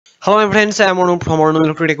Hello my friends, I am Arnab from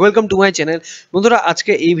ARNAB. Welcome to my channel. বন্ধুরা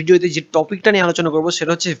আজকে এই ভিডিওতে যে টপিকটা নিয়ে আলোচনা করব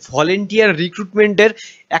সেটা হচ্ছে ভলান্টিয়ার রিক্রুটমেন্টের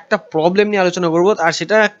একটা প্রবলেম নিয়ে আলোচনা করব আর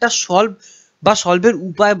সেটা একটা সলভের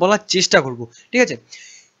উপায় বলার চেষ্টা করব। ঠিক আছে,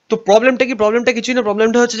 তো প্রবলেমটা কিছুই না।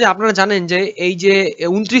 প্রবলেমটা হচ্ছে যে আপনারা জানেন যে এই যে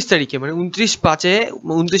 29 তারিখে মানে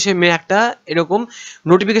 29 মে একটা এরকম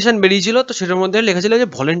নোটিফিকেশন বেরিয়েছিল, তো সেটার মধ্যে লেখা ছিল যে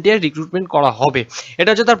ভলান্টিয়ার রিক্রুটমেন্ট করা হবে। এটা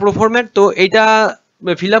হচ্ছে তার প্রো ফরম্যাট। তো এইটা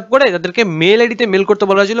ফিল আপ করে তাদেরকে মেল আইডিতে মেল করতে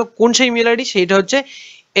বলা হয়েছিল। কোন সেই মেল আইডি? সেইটা হচ্ছে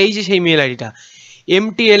এই যে সেই মেল আইডিটা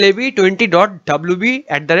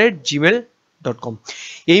mtlab20.wb@gmail.com,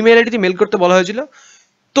 এই মেল আইডিতে মেল করতে বলা হয়েছিল।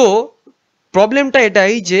 তো প্রবলেমটা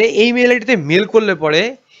এটাই যে এই মেল আইডিতে মেল করলে পরে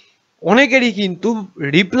অনেকেরই কিন্তু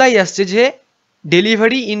রিপ্লাই আসছে যে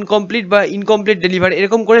ডেলিভারি ইনকমপ্লিট বা ইনকমপ্লিট ডেলিভারি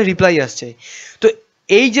এরকম করে রিপ্লাই আসছে। তো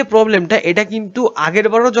এই যে প্রবলেমটা, এটা কিন্তু আগের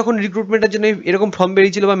বারও যখন রিক্রুটমেন্টের জন্য এরকম ফর্ম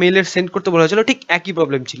বেরিয়েছিল বা মেলের সেন্ড করতে বলা হয়েছিল, ঠিক একই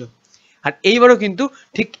প্রবলেম ছিল। আর এইবারও কিন্তু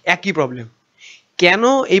ঠিক একই প্রবলেম। কেন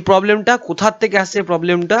এই প্রবলেমটা, কোথার থেকে আসছে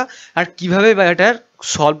প্রবলেমটা, আর কিভাবে বা এটার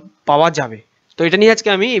সলভ পাওয়া যাবে, তো এটা নিয়ে আজকে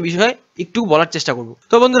আমি এই বিষয়ে একটু বলার চেষ্টা করব।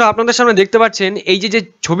 তো বন্ধুরা, আপনাদের সামনে দেখতে পাচ্ছেন এই যে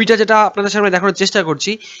ছবিটা, যেটা আপনাদের সামনে দেখানোর চেষ্টা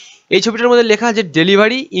করছি, এই ছবিটার মধ্যে লেখা আছে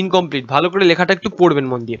ডেলিভারি ইনকমপ্লিট। ভালো করে লেখাটা একটু পড়বেন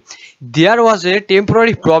মন দিয়ে। দেয়ার ওয়াজ এ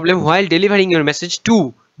temporary problem while delivering your message to,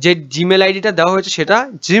 যে জিমেল আইডিটা দেওয়া হয়েছে সেটা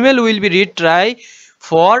Gmail will be retry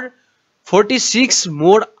for 46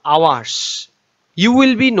 more hours. You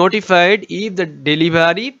will be notified if the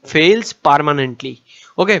delivery fails permanently.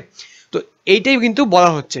 ওকে, তো এইটাই কিন্তু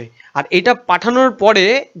বলা হচ্ছে। আর এটা পাঠানোর পরে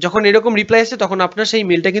যখন এরকম রিপ্লাই আসছে, তখন আপনার সেই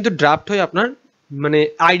মেলটা কিন্তু ড্রাফট হয়ে আপনার মানে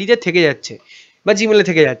আইডিতে থেকে যাচ্ছে বা জিমেলে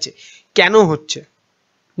থেকে যাচ্ছে। কেন হচ্ছে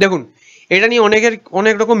দেখুন, এটা নিয়ে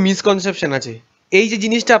অনেক রকম মিসকনসেপশন আছে। এই যে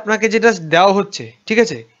জিনিসটা আপনাকে যেটা দেওয়া হচ্ছে, ঠিক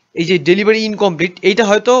আছে, এই যে ডেলিভারি ইনকমপ্লিট, এইটা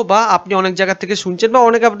হয়তো বা আপনি অনেক জায়গা থেকে শুনছেন বা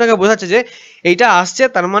অনেকে আপনাকে বোঝাচ্ছে যে এইটা আসছে,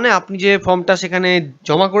 তার মানে আপনি যে ফর্মটা সেখানে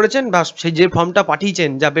জমা করেছেন বা সেই যে ফর্মটা পাঠিয়েছেন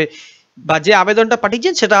যাবে বা যে আবেদনটা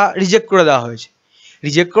পাঠিয়েছেন সেটা রিজেক্ট করে দেওয়া হয়েছে।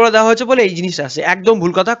 রিজেক্ট করে দেওয়া হয়েছে বলে এই জিনিসটা আসছে। একদম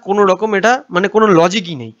ভুল কথা। কোনো রকম এটা মানে কোনো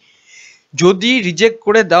লজিকই নেই। যদি রিজেক্ট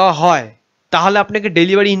করে দেওয়া হয় তাহলে আপনাকে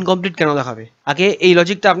ডেলিভারি ইনকমপ্লিট কেন দেখাবে? আগে এই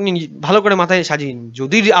লজিকটা আপনি ভালো করে মাথায় সাজিয়ে নিন।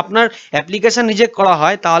 যদি আপনার অ্যাপ্লিকেশন রিজেক্ট করা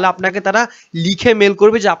হয় তাহলে আপনাকে তারা লিখে মেল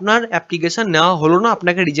করবে যে আপনার অ্যাপ্লিকেশন নেওয়া হলো না,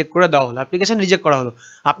 আপনাকে রিজেক্ট করে দেওয়া হলো, অ্যাপ্লিকেশন রিজেক্ট করা হলো।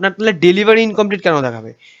 আপনার তাহলে ডেলিভারি ইনকমপ্লিট কেন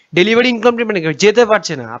দেখাবে? ডেলিভারি ইনকমপ্লিট মানে যেতে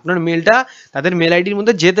পারছে না, আপনার মেলটা তাদের মেল আইডির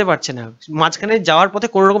মধ্যে যেতে পারছে না, মাঝখানে যাওয়ার পথে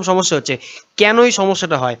কোনো রকম সমস্যা হচ্ছে। কেন এই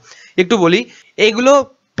সমস্যাটা হয় একটু বলি। এইগুলো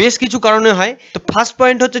বেশ কিছু কারণে হয়। তো ফার্স্ট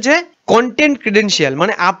পয়েন্ট হচ্ছে যে কন্টেন্ট ক্রেডেনশিয়াল,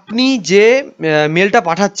 মানে আপনি যে মেলটা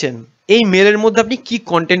পাঠাচ্ছেন এই মেলের মধ্যে আপনি কি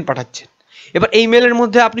কন্টেন্ট পাঠাচ্ছেন। এবার এই মেলের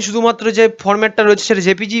মধ্যে আপনি শুধুমাত্র যে ফরম্যাটটা রয়েছে সেটা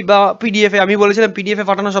জেপিজি বা পিডিএফ এ, আমি বলেছিলাম পিডিএফ এ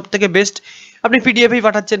পাঠানো সব থেকে বেস্ট, আপনি পিডিএফ এই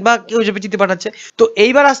পাঠাচ্ছেন বা কেউ জেপিজিতে পাঠাচ্ছে। তো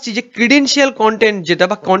এইবার আসছি যে ক্রেডেনশিয়াল কন্টেন্ট যেটা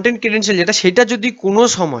বা কন্টেন্ট ক্রেডেনশিয়াল যেটা, সেটা যদি কোনো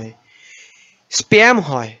সময় স্প্যাম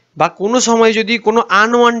হয় বা কোনো সময় যদি কোনো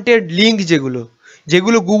আনওয়ান্টেড লিঙ্ক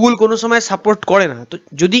যেগুলো গুগল কোনো সময় সাপোর্ট করে না, তো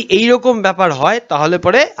যদি এই রকম ব্যাপার হয় তাহলে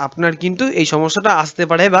পরে আপনার কিন্তু এই সমস্যাটা আসতে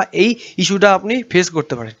পারে বা এই ইস্যুটা আপনি ফেস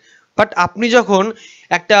করতে পারেন। বাট আপনি যখন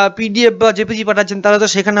একটা পিডিএফ বা জেপিজি পাঠাচ্ছেন তাহলে তো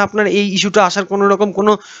সেখানে আপনার এই ইস্যুটা আসার কোনো রকম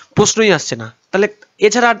কোনো প্রশ্নই আসছে না। তাহলে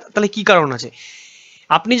এছাড়া তাহলে কি কারণ আছে?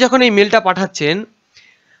 আপনি যখন এই মেলটা পাঠাচ্ছেন,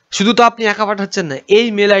 শুধু তো আপনি একা পাঠাচ্ছেন না, এই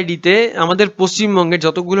মেল আইডিতে আমাদের পশ্চিমবঙ্গের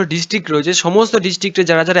যতগুলো ডিস্ট্রিক্ট রয়েছে সমস্ত ডিস্ট্রিক্টে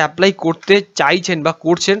যারা যারা অ্যাপ্লাই করতে চাইছেন বা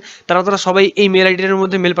করছেন তারা সবাই এই মেল আইডির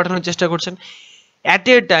মধ্যে মেল পাঠানোর চেষ্টা করছেন। অ্যাট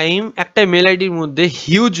এ টাইম একটা মেল আইডির মধ্যে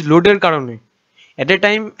হিউজ লোডের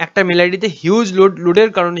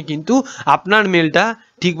কারণে কিন্তু আপনার মেলটা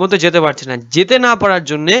ঠিকমতো যেতে পারছে না। যেতে না পারার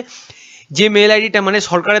জন্যে যে মেল আইডিটা মানে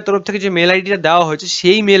সরকারের তরফ থেকে যে মেল আইডিটা দেওয়া হয়েছে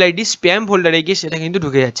সেই মেল আইডি স্প্যাম ফোল্ডারে গিয়ে সেটা কিন্তু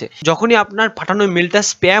ঢুকে যাচ্ছে। যখনই আপনার পাঠানো মেলটা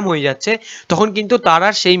স্প্যাম হয়ে যাচ্ছে তখন কিন্তু তারা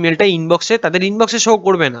সেই মেলটা তাদের ইনবক্সে শো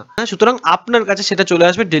করবে না, সুতরাং আপনার কাছে সেটা চলে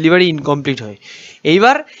আসবে ডেলিভারি ইনকমপ্লিট হয়ে।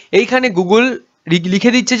 এইবার এইখানে গুগল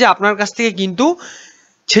লিখে দিচ্ছে যে আপনার কাছ থেকে কিন্তু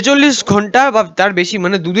 46 ঘন্টা বা তার বেশি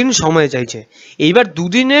মানে 2 দিন সময় চাইছে। এইবার 2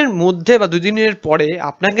 দিনের মধ্যে বা 2 দিনের পরে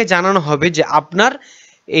আপনাকে জানানো হবে যে আপনার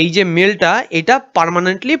এই যে মেলটা এটা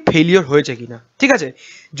পার্মানেন্টলি ফেলিওর হয়েছে কিনা। ঠিক আছে,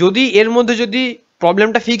 যদি এর মধ্যে যদি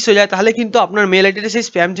প্রবলেমটা ফিক্স হয়ে যায় তাহলে কিন্তু আপনার মেল আইডিটা সেই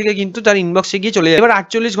স্প্যাম থেকে কিন্তু তার ইনবক্সে গিয়ে চলে যায়। এবার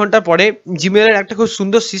 48 ঘন্টা পরে জিমেলের একটা খুব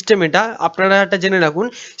সুন্দর সিস্টেম, এটা আপনারা একটা জেনে রাখুন।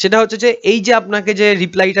 সেটা হচ্ছে যে এই যে আপনাকে যে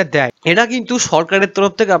রিপ্লাইটা দেয়, এটা কিন্তু সরকারের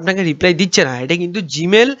তরফ থেকে আপনাকে রিপ্লাই দিচ্ছে না, এটা কিন্তু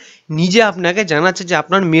জিমেল নিজে আপনাকে জানাচ্ছে যে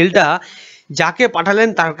আপনার মেলটা যাকে পাঠালেন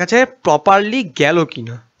তার কাছে প্রপারলি গেল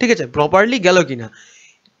কিনা। ঠিক আছে, প্রপারলি গেল কিনা,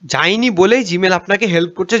 যায়নি বলেই জিমেল আপনাকে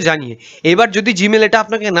হেল্প করছে জানিয়ে। এবার যদি জিমেল এটা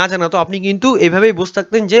আপনাকে না জানাতো, আপনি কিন্তু এভাবেই বসে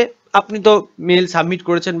থাকতেন যে আপনি তো মেল সাবমিট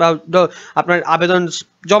করেছেন বা আপনার আবেদন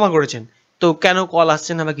জমা করেছেন, তো কেন কল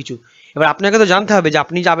আসছে না বা কিছু। এবার আপনাকে তো জানতে হবে যে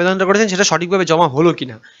আপনি যে আবেদনটা করেছেন সেটা সঠিকভাবে জমা হলো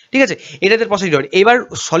কিনা, ঠিক আছে, এটাতে প্রসিডিওর। এবার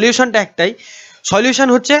সলিউশনটা একটাই, সলিউশন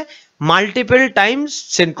হচ্ছে মাল্টিপল টাইমস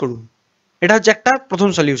সেন্ড করুন। এটা হচ্ছে একটা প্রথম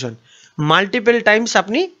সলিউশন, মাল্টিপল টাইমস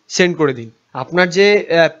আপনি সেন্ড করে দিন। আপনার যে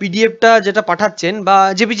পিডিএফটা যেটা পাঠাচ্ছেন বা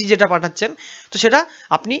জেপিজি যেটা পাঠাচ্ছেন, তো সেটা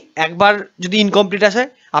আপনি একবার যদি ইনকমপ্লিট আসে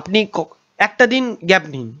আপনি একটা দিন গ্যাপ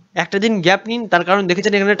নিন, একটা দিন গ্যাপ নিন। তার কারণ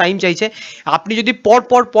দেখেছেন এখানে টাইম চাইছে, আপনি যদি পর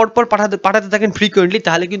পর পাঠাতে থাকেন ফ্রিকোয়েন্টলি,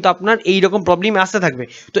 তাহলে কিন্তু আপনার এইরকম প্রবলেম আসতে থাকবে।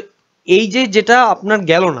 তো এই যে যেটা আপনার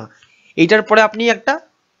গেল না, এইটার পরে আপনি একটা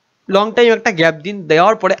লং টাইম একটা গ্যাপ দিন,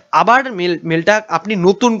 দেওয়ার পরে আবার মেলটা আপনি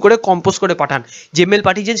নতুন করে কম্পোজ করে পাঠান। যে মেল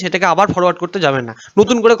পাঠিয়েছেন সেটাকে আবার ফরওয়ার্ড করতে যাবেন না,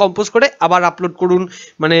 নতুন করে কম্পোজ করে আবার আপলোড করুন,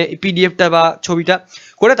 মানে পিডিএফটা বা ছবিটা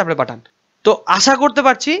করে তারপরে পাঠান। তো আশা করতে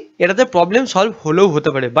পারছি এটাতে প্রবলেম সলভ হলেও হতে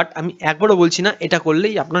পারে, বাট আমি একবারও বলছি না এটা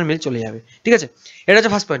করলেই আপনার মেল চলে যাবে, ঠিক আছে। এটা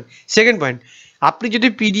হচ্ছে ফার্স্ট পয়েন্ট। সেকেন্ড পয়েন্ট, আপনি যদি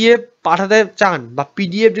পিডিএফ পাঠাতে চান বা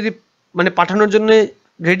পিডিএফ যদি মানে পাঠানোর জন্য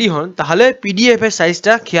রেডি হন, তাহলে পিডিএফ এর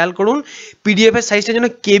সাইজটা খেয়াল করুন, পিডিএফ এর সাইজটা যেন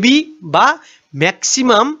কেবি বা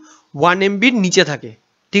ম্যাক্সিমাম 1 MBর নিচে থাকে,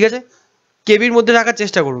 ঠিক আছে, কেবির মধ্যে রাখার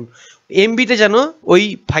চেষ্টা করুন। এমবিতে যেন ওই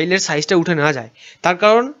ফাইলের সাইজটা উঠে না যায়। তার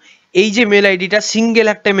কারণ এই যে মেল আইডিটা সিঙ্গেল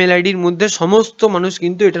একটা মেল আইডির মধ্যে সমস্ত মানুষ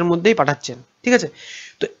কিন্তু এটার মধ্যেই পাঠাচ্ছেন, ঠিক আছে।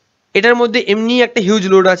 তো এটার মধ্যে এমনি একটা হিউজ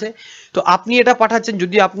লোড আছে। তো আপনি এটা পাঠাচ্ছেন,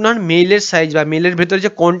 যদি আপনার মেইলের সাইজ বা মেইলের ভেতরে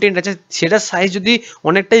যে কন্টেন্ট আছে সেটার সাইজ যদি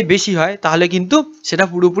অনেকটাই বেশি হয়, তাহলে কিন্তু সেটা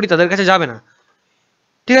পুরোপুরি তাদের কাছে যাবে না,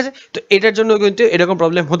 ঠিক আছে। তো এটার জন্য কিন্তু এরকম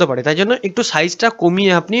প্রবলেম হতে পারে, তাই জন্য একটু সাইজটা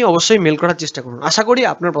কমিয়ে আপনি অবশ্যই মেল করার চেষ্টা করুন। আশা করি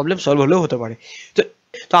আপনার প্রবলেম সলভ হলেও হতে পারে। তো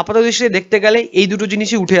তো আপাতত দৃষ্টিতে দেখতে গেলে এই দুটো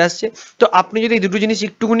জিনিসই উঠে আসছে। তো আপনি যদি এই দুটো জিনিস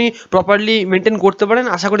একটুখানি প্রপারলি মেনটেন করতে পারেন,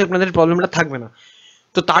 আশা করি আপনাদের প্রবলেমটা থাকবে না।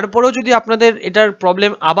 তো তারপরেও যদি আপনাদের এটার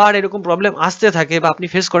প্রবলেম আবার এরকম প্রবলেম আসতে থাকে বা আপনি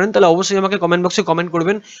ফেস করেন, তাহলে অবশ্যই আমাকে কমেন্ট বক্সে কমেন্ট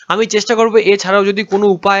করবেন। আমি চেষ্টা করবো এছাড়াও যদি কোনো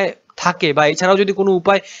উপায় থাকে বা এছাড়াও যদি কোনো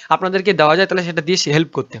উপায় আপনাদেরকে দেওয়া যায় তাহলে সেটা দিয়ে হেল্প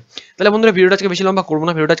করতে। তাহলে বন্ধুরা ভিডিওটা আজকে বেশি লম্বা করবো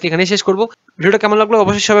না, ভিডিওটা আজকে এখানেই শেষ করবো। ভিডিওটা কেমন লাগলো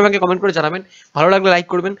অবশ্যই সবাই আমাকে কমেন্ট করে জানাবেন, ভালো লাগলে লাইক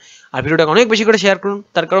করবেন আর ভিডিওটাকে অনেক বেশি করে শেয়ার করুন।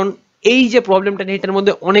 তার কারণ এই যে প্রবলেমটা নেই এটার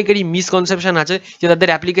মধ্যে অনেকেরই মিসকনসেপশন আছে যে তাদের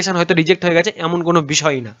অ্যাপ্লিকেশন হয়তো রিজেক্ট হয়ে গেছে, এমন কোনো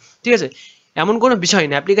বিষয় না, ঠিক আছে, এমন কোনো বিষয়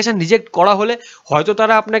না। অ্যাপ্লিকেশন রিজেক্ট করা হলে হয়তো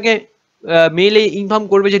তারা আপনাকে মেইলে ইনফর্ম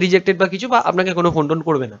করবে যে রিজেক্টেড বা কিছু, বা আপনাকে কোনো ফোন টোন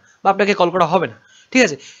করবে না বা আপনাকে কল করা হবে না, ঠিক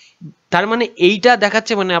আছে। তার মানে এইটা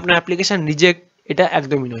দেখাচ্ছে মানে আপনার অ্যাপ্লিকেশন রিজেক্ট, এটা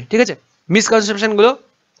একদমই নয়, ঠিক আছে। মিসকনসেপশনগুলো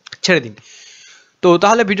ছেড়ে দিন। তো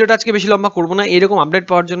তাহলে ভিডিওটা আজকে বেশি লম্বা করবো না। এরকম আপডেট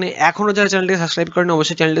পাওয়ার জন্য এখনও যারা চ্যানেলটিকে সাবস্ক্রাইব করেন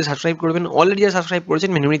অবশ্যই চ্যানেলটি সাবস্ক্রাইব করবেন, অলরেডি যারা সাবস্ক্রাইব করেছেন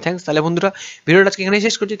মেনি মেনি থ্যাঙ্কস। তাহলে বন্ধুরা ভিডিওটা আজকে এখানেই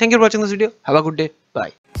শেষ করছি। Thank you for watching this video, have a good day, by.